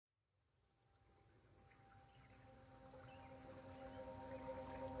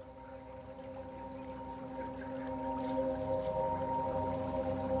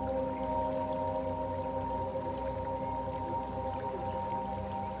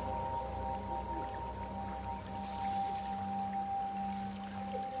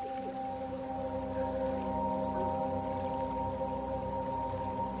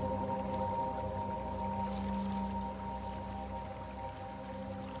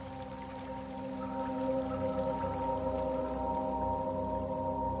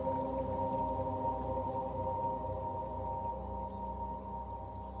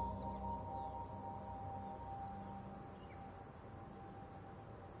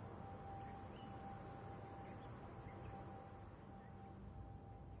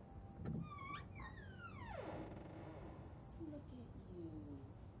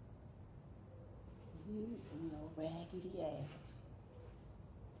showing your raggedy ass.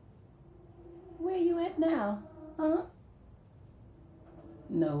 Where you at now, huh?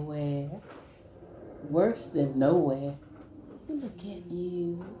 Nowhere. Worse than nowhere. Look at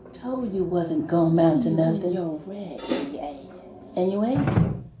you. Told you wasn't gonna amount to nothing. Your raggedy ass. And you ain't?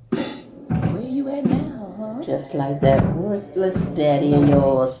 Where you at now, huh? Just like that worthless daddy of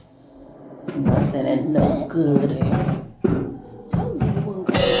yours. Nothing and no good. Told you you wasn't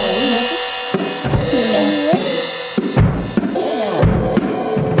gonna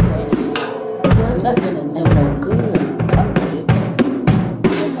nothing and no good.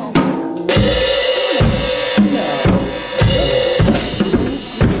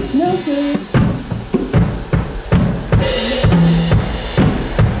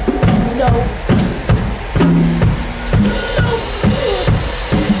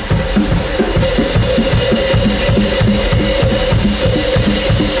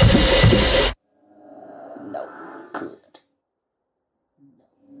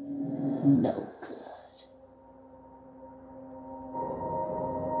 No good.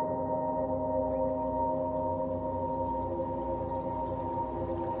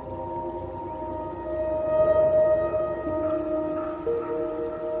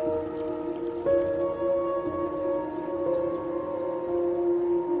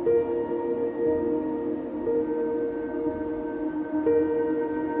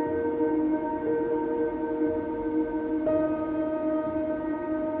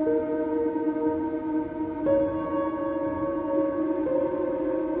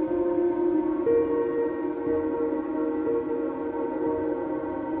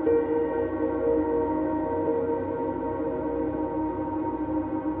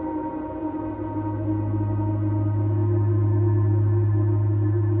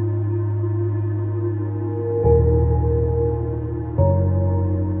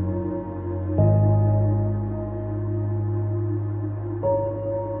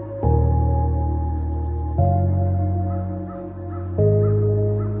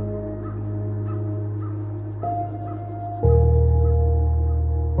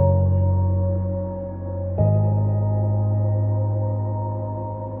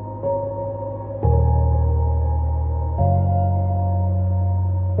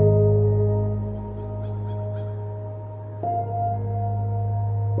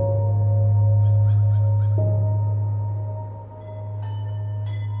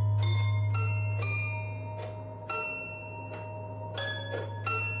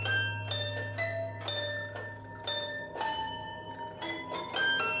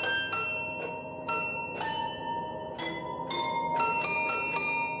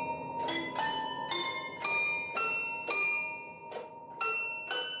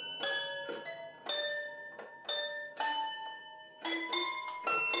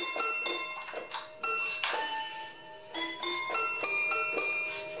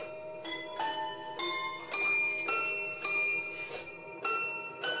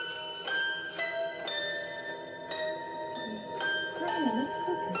 Let's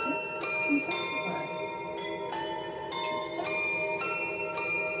go visit some fireflies. Tristan,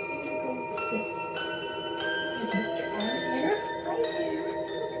 I'm gonna go visit with Mr. Alligator. Hi there.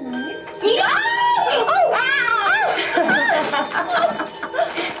 Nice. Yeah! Oh, wow!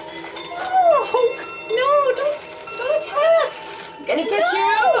 No, don't attack. I'm gonna get you.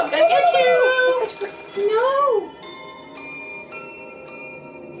 I'm gonna get you. No.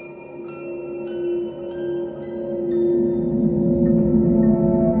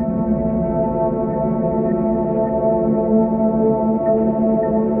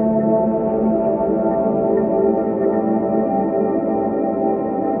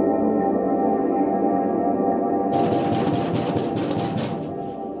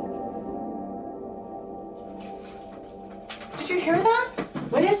 Did you hear that?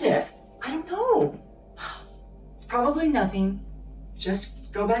 What is it? I don't know. It's probably nothing.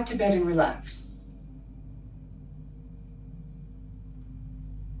 Just go back to bed and relax.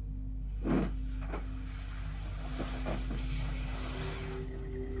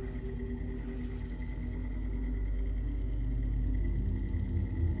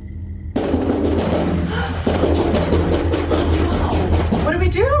 What do we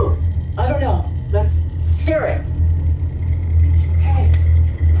do? I don't know. Let's scare it. Okay.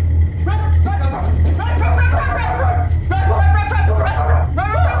 Run! Run! Run! Run! Run! Run! Run! Run! Run!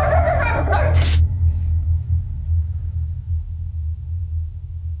 Run! Run!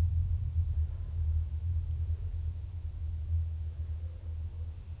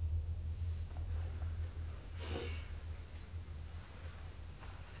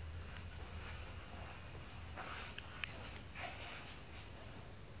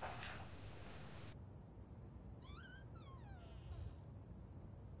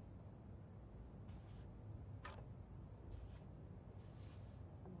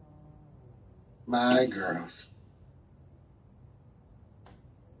 My girls.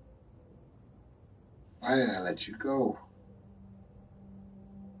 Why did I let you go?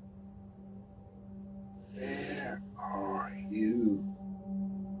 Where are you?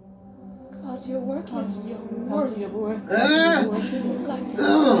 Cause you're worthless. You're worthless.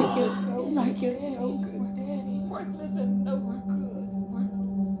 Like you're no good daddy. Worthless and no good.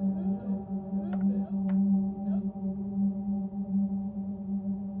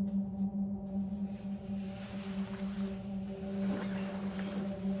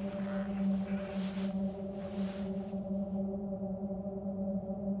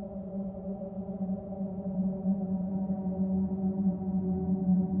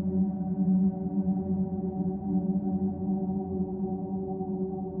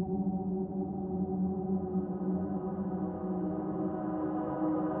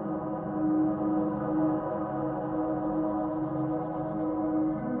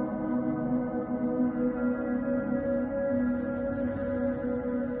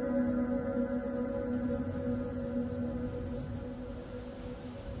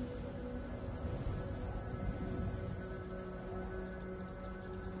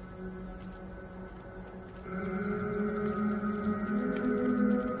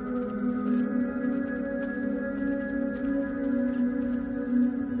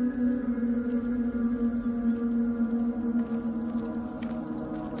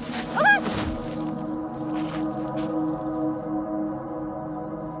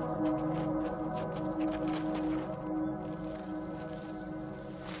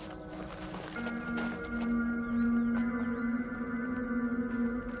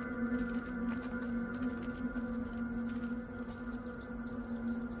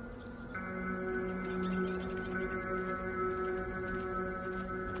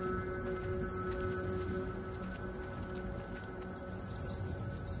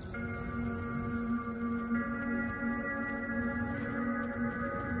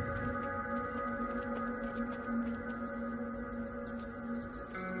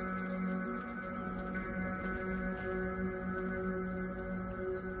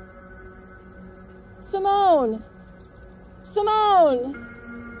 Simone! Simone!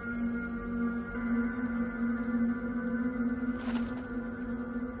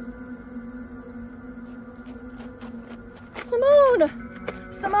 Simone!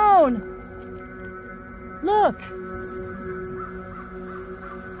 Simone! Look!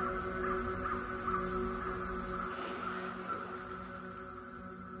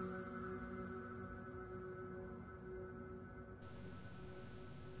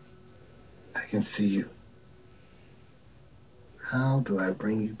 I can see you. How do I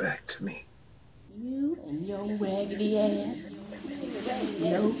bring you back to me? You and your raggedy ass.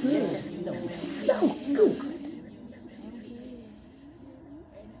 No good. No good.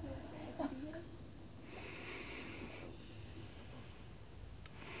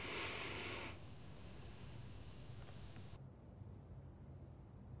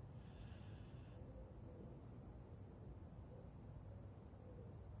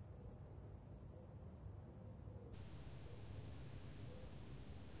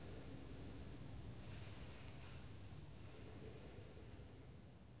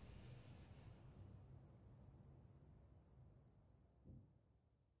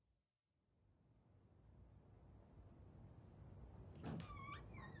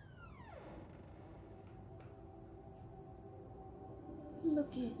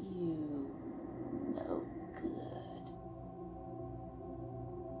 Look at you. No good.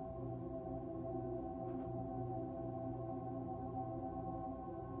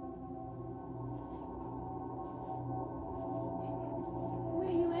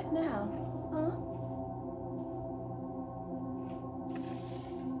 Where you at now? Huh?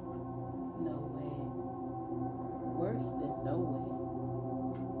 Nowhere. Worse than nowhere.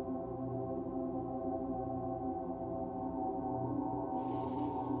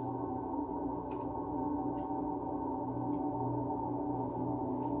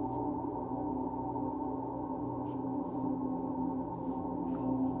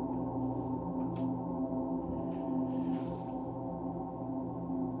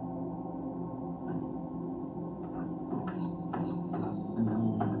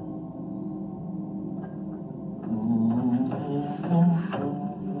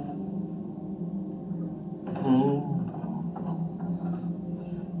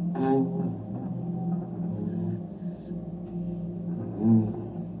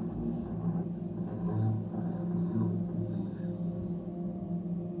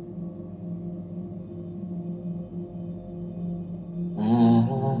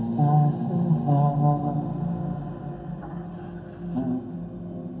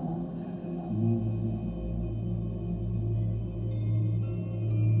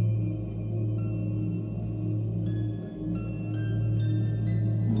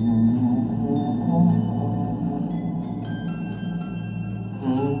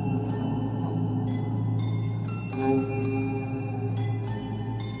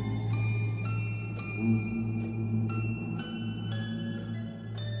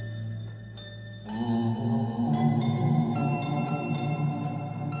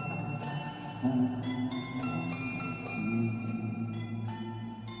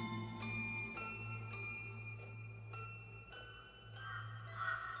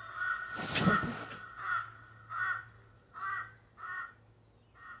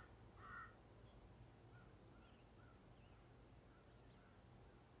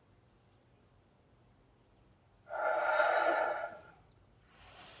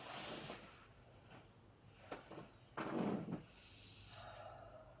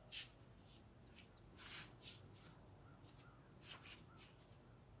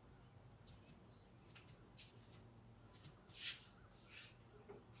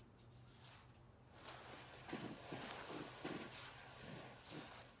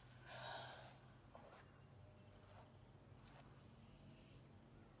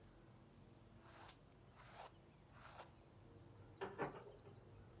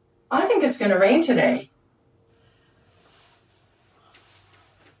 I think it's going to rain today.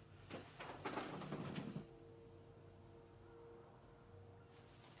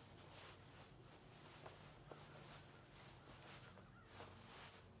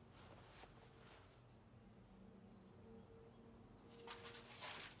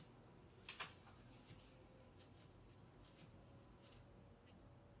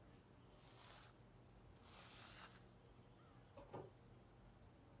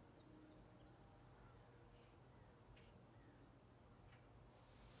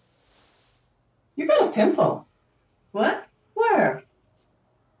 You got a pimple. What? Where?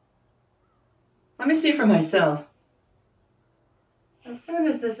 Let me see for myself. As soon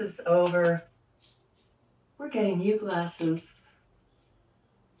as this is over, we're getting new glasses.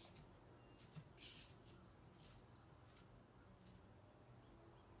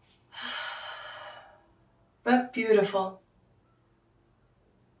 But beautiful.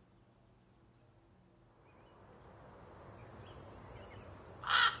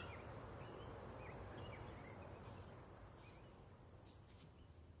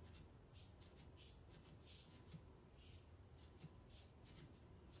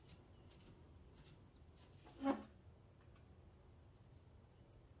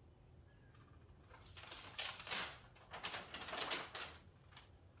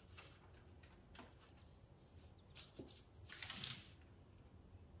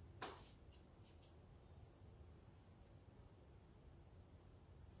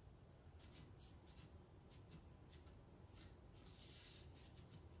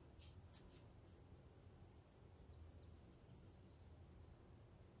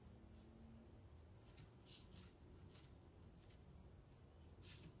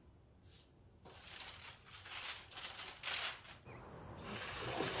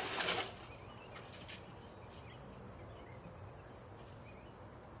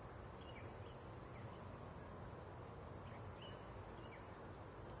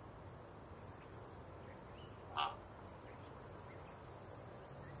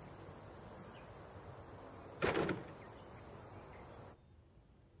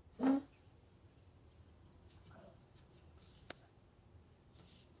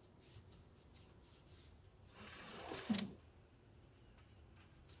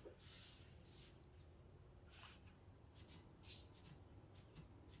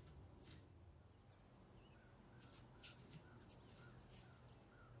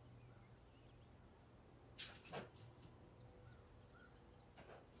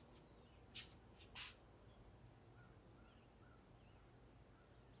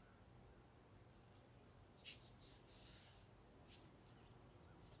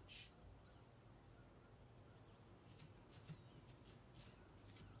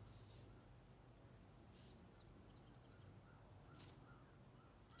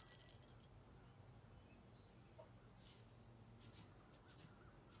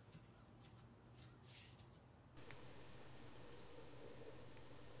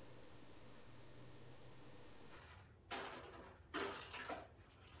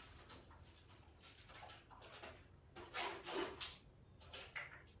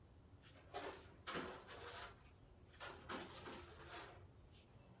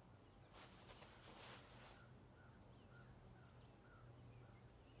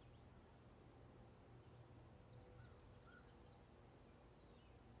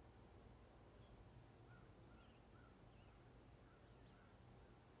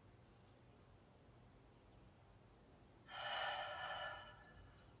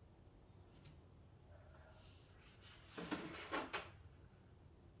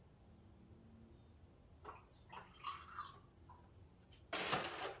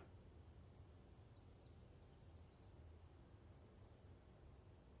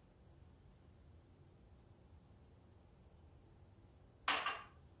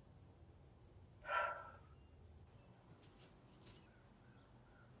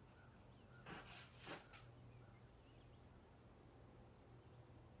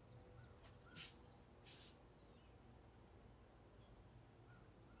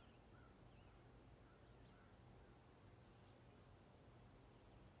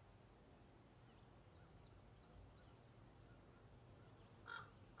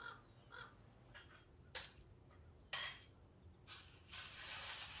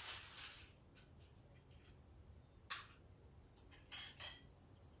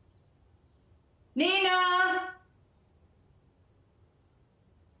 Nina!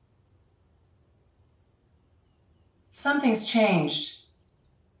 Something's changed.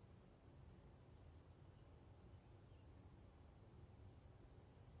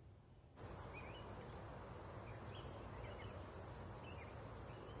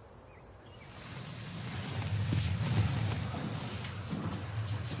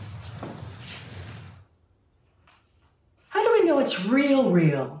 it's real,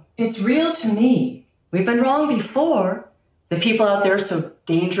 real. It's real to me. We've been wrong before. The people out there so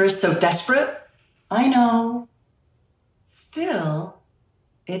dangerous, so desperate. I know. Still,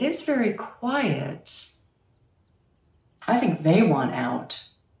 it is very quiet. I think they want out.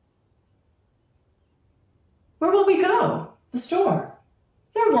 Where will we go? The store.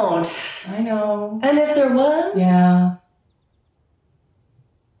 There won't. I know. And if there was? Yeah.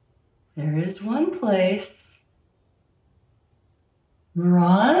 There is one place.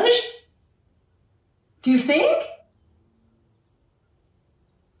 Mirage? Do you think?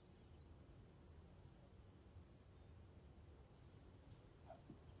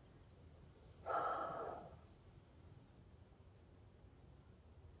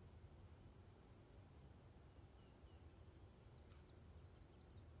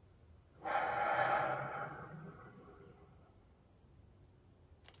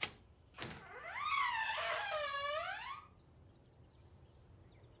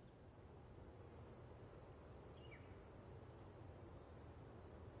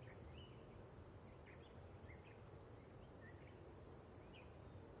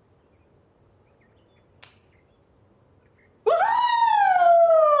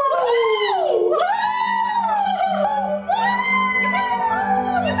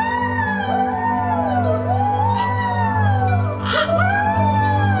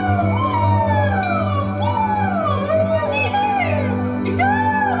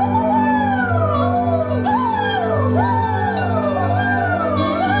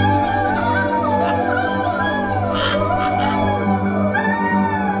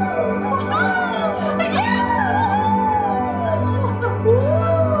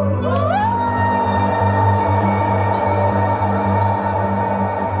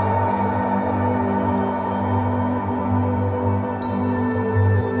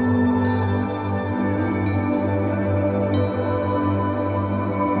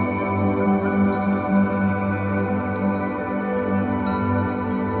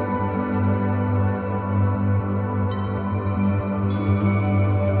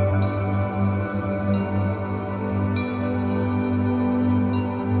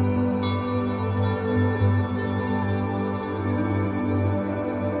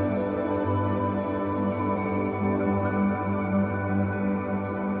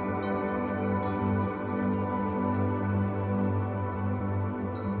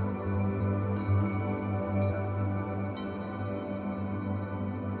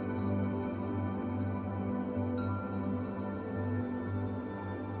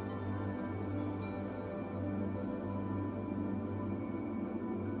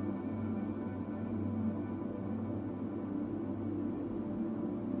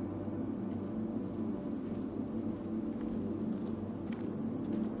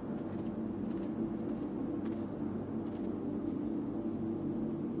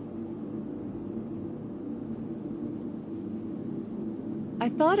 I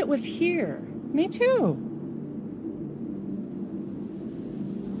thought it was here. Me too.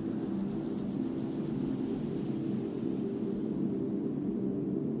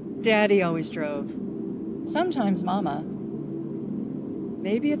 Daddy always drove. Sometimes Mama.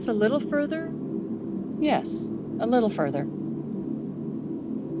 Maybe it's a little further? Yes, a little further.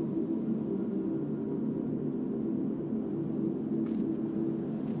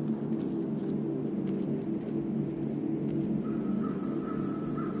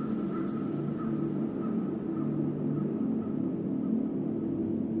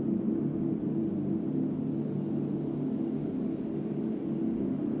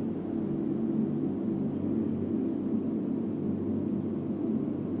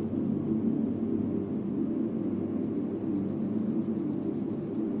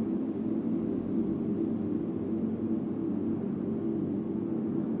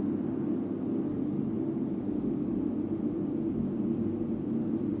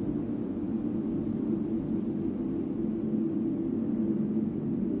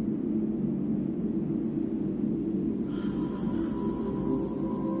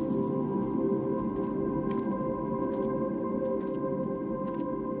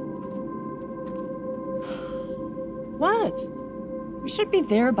 What? We should be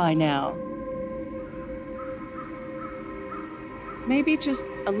there by now. Maybe just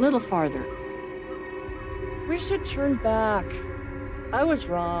a little farther. We should turn back. I was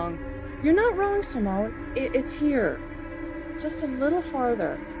wrong. You're not wrong, Simone. It's here. Just a little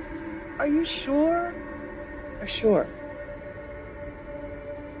farther. Are you sure? Sure.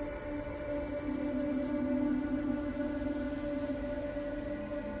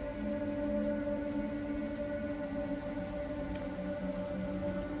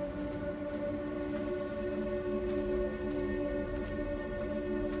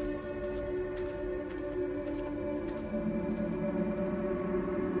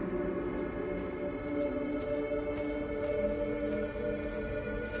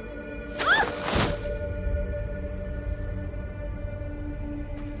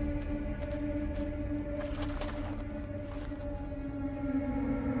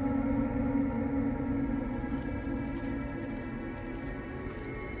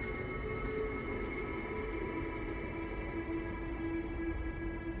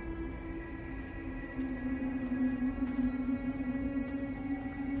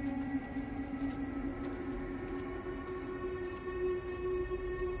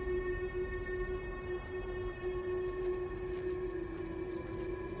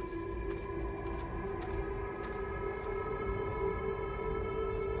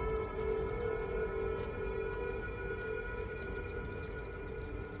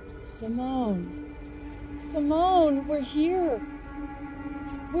 Simone. Simone, we're here.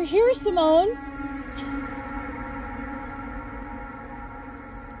 We're here, Simone.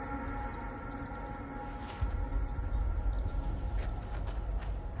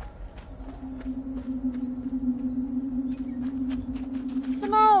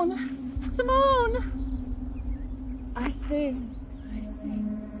 Simone! Simone! I sing,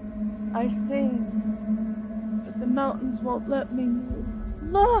 I sing, but the mountains won't let me move.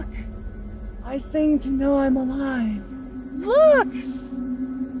 Look! I sing to know I'm alive. Look!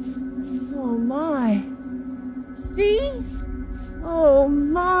 Oh my. See? Oh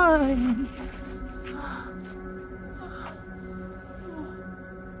my.